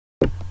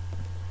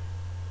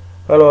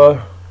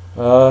Hello,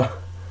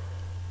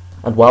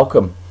 and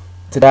welcome.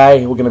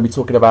 Today we're going to be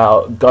talking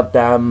about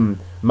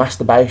goddamn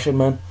masturbation,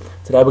 man.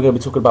 Today we're going to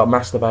be talking about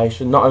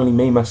masturbation. Not only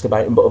me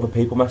masturbating, but other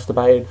people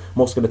masturbating.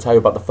 I'm also going to tell you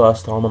about the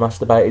first time I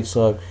masturbated.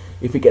 So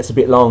if it gets a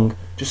bit long,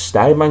 just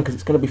stay, man, because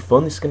it's going to be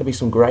fun. It's going to be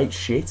some great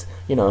shit.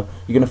 You know,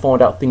 you're going to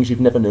find out things you've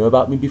never knew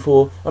about me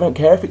before. I don't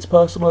care if it's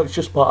personal. It's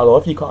just part of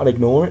life. You can't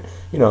ignore it.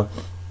 You know,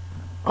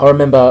 I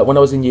remember when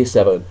I was in year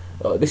 7.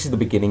 This is the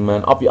beginning,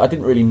 man. I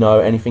didn't really know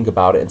anything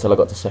about it until I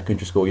got to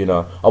secondary school. You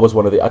know, I was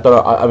one of the. I don't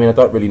know. I mean, I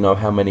don't really know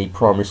how many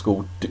primary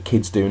school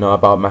kids do know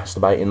about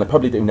masturbating. They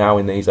probably do now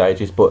in these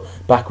ages, but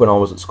back when I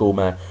was at school,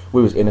 man,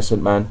 we was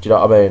innocent, man. Do you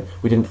know what I mean?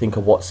 We didn't think a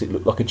what's it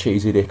looked like a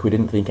cheesy dick. We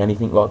didn't think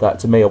anything like that.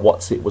 To me, a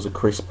what's it was a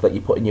crisp that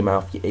you put in your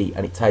mouth, you eat,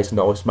 and it tastes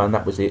nice, man.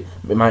 That was it.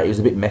 Mate, it was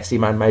a bit messy,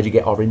 man. Made you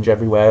get orange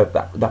everywhere.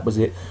 That was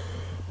it.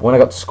 When I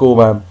got to school,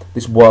 man,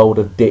 this world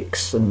of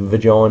dicks and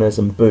vaginas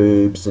and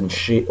boobs and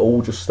shit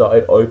all just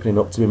started opening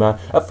up to me, man.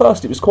 At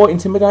first, it was quite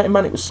intimidating,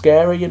 man. It was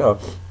scary, you know.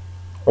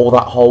 All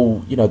that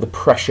whole, you know, the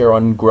pressure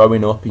on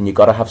growing up and you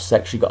got to have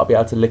sex, you got to be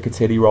able to lick a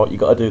titty right, you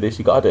got to do this,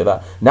 you got to do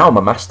that. Now I'm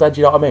a master, do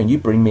you know what I mean? You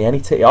bring me any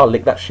titty, I'll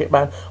lick that shit,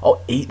 man.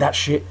 I'll eat that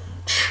shit.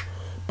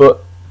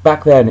 But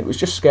back then, it was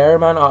just scary,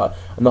 man.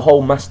 And the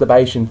whole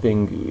masturbation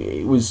thing,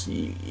 it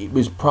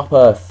was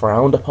proper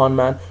frowned upon,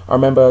 man. I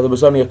remember there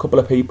was only a couple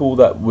of people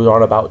that were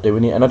on about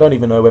doing it, and I don't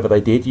even know whether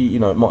they did. You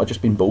know, it might have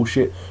just been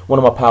bullshit. One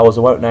of my pals,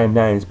 I won't name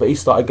names, but he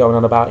started going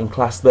on about in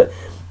class that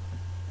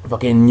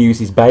fucking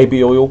uses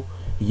baby oil,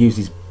 he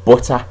uses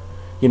butter.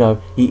 You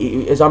know,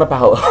 he is on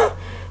about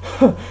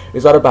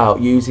he's on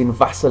about using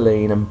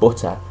Vaseline and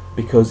butter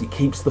because it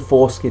keeps the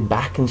foreskin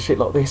back and shit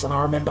like this. And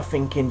I remember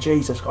thinking,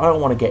 Jesus, I don't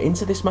want to get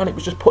into this, man. It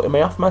was just putting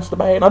me off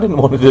masturbating. I didn't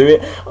want to do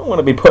it. I don't want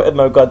to be putting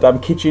no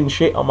goddamn kitchen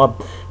shit on my,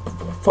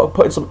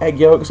 putting some egg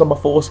yolks on my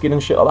foreskin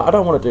and shit like that. I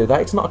don't want to do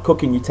that. It's not a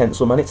cooking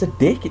utensil, man. It's a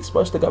dick. It's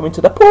supposed to go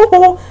into the poo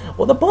hole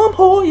or the bum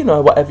hole, you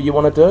know, whatever you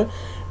want to do.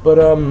 But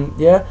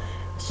yeah,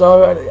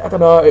 so I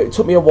don't know. It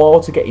took me a while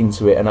to get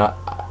into it, and I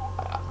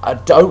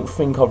don't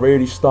think I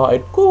really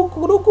started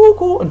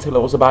until I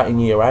was about in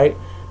year 8.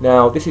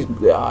 Now, this is,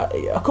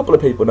 a couple of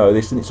people know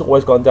this, and it's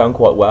always gone down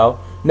quite well.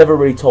 Never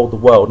really told the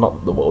world, not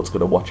that the world's going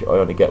to watch it, I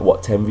only get,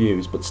 what, 10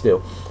 views, but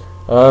still.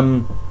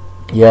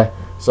 Yeah,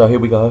 so here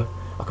we go.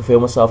 I can feel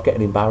myself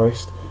getting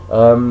embarrassed.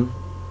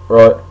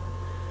 Right.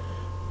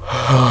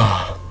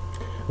 I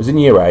was in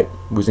year 8,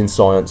 was in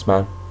science,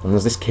 man, and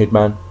there's this kid,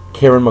 man,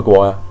 Kieran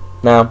Maguire.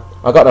 Now,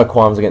 I got no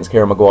qualms against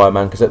Kieran Maguire,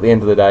 man, because at the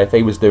end of the day, if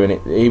he was doing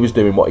it, he was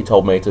doing what he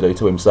told me to do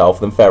to himself,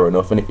 then fair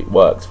enough, and if it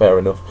works, fair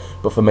enough.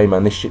 But for me,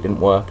 man, this shit didn't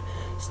work.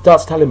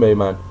 Starts telling me,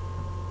 man.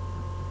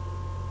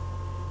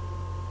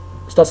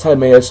 Starts telling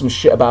me some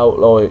shit about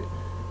like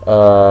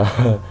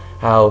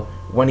how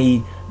when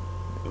you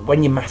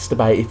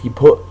masturbate, if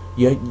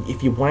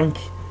you wank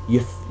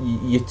your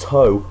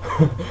toe,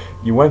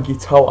 you wank your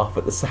toe off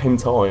at the same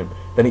time,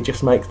 then it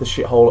just makes the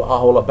shit a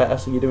whole lot better.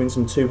 So you're doing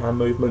some 2 hand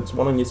movements,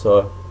 one on your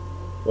toe,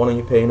 one on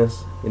your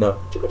penis, you know,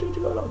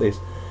 like this,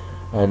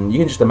 and you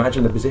can just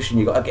imagine the position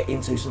you got to get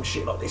into, some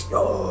shit like this,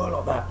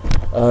 like that.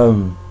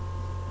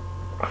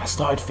 I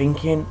started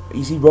thinking,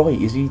 is he right?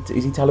 Is he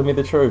telling me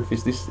the truth?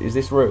 Is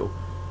this real?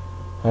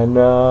 And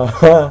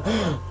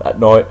that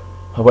night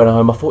I went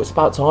home. I thought, it's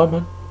about time,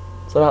 man.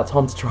 It's about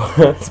time to try.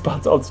 It's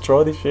about time to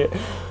try this shit.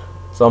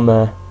 So I'm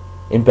there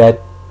in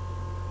bed,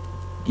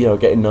 you know,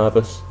 getting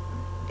nervous.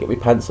 Get my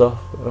pants off.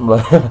 I'm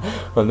like,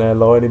 I'm there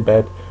lying in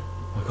bed.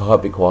 I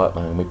can't be quiet,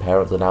 man. My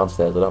parents are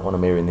downstairs. I don't want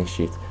them hearing this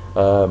shit.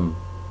 And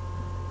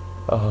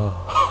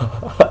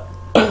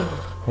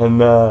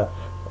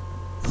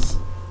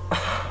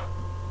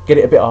get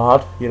it a bit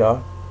hard, you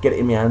know, get it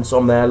in my hand. So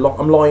I'm there,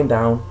 I'm lying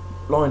down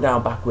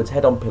backwards,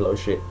 head on pillow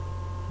shit,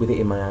 with it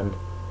in my hand.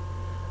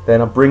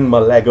 Then I bring my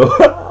leg up,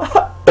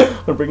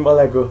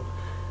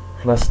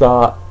 and I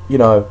start, you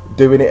know,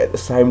 doing it at the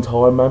same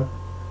time, man.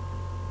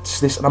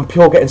 Just this, and I'm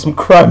pure getting some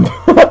cramp,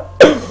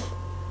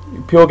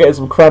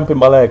 in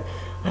my leg.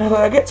 And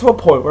I get to a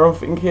point where I'm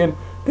thinking,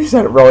 this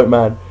ain't right,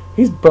 man.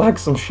 He's blagged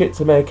some shit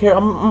to me.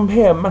 I'm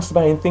here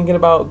masturbating, thinking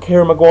about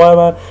Kieran Maguire,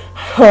 man.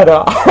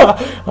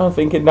 I'm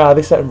thinking, nah,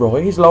 this ain't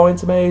right. He's lying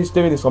to me. He's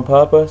doing this on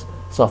purpose.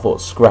 So I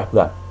thought, scrap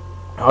that.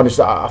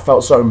 I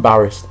felt so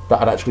embarrassed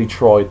that I'd actually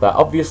tried that.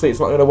 Obviously, it's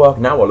not going to work.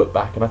 Now I look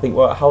back and I think,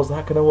 well, how's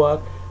that going to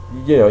work?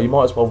 You know, you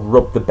might as well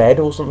rub the bed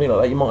or something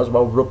like that. You might as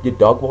well rub your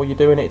dog while you're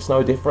doing it. It's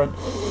no different.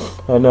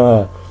 And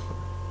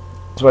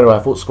so anyway, I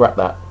thought, scrap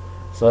that.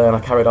 So then I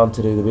carried on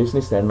to do the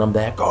business then, and I'm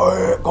there, go.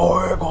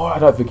 I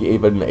don't think it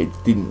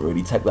didn't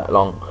really take that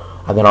long.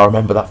 And then I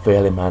remember that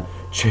feeling, man.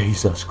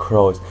 Jesus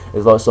Christ.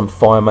 It's like some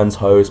fireman's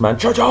hose, man.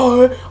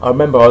 I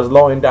remember I was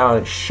lying down,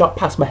 and it shot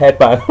past my head,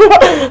 man.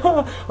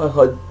 I was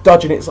like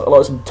dodging it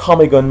like some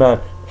Tommy gun,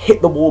 man.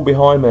 Hit the wall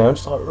behind me. I'm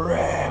just like,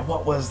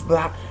 what was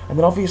that? And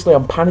then obviously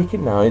I'm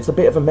panicking now. It's a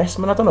bit of a mess,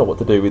 man. I don't know what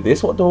to do with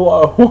this. What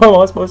am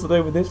I supposed to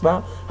do with this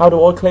now? How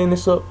do I clean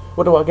this up?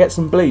 What do I get?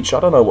 Some bleach?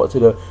 I don't know what to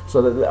do. So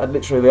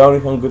literally the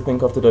only thing I could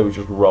think of to do was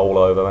just roll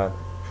over, man.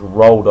 Just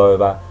rolled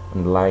over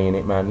and lay in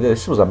it, man.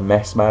 This was a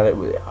mess, man.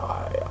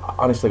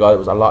 honestly, guys, it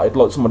was a lot. It's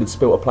like somebody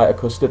spilt a plate of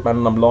custard, man,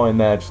 and I'm lying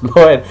there, just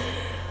lying.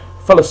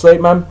 Fell asleep,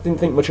 man. Didn't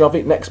think much of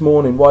it. Next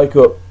morning, wake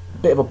up,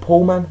 bit of a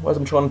pull, man. As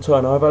I'm trying to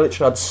turn over,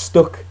 literally, I'd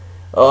stuck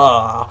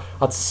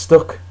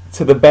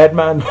to the bed,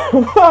 man.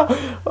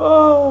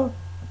 Oh.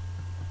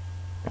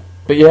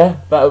 But yeah,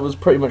 that was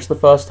pretty much the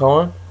first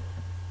time.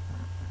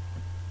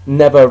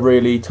 Never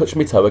really touched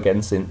my toe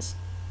again since.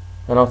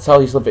 And I'll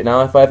tell you something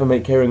now, if I ever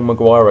meet Kieran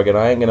Maguire again,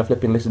 I ain't gonna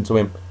flipping listen to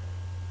him.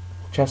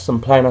 Just some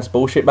plain ass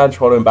bullshit, man,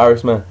 trying to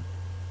embarrass me.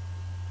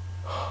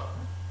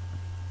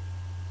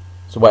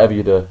 So whatever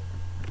you do,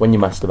 when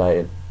you're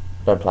masturbating,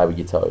 don't play with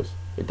your toes.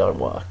 It don't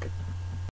work.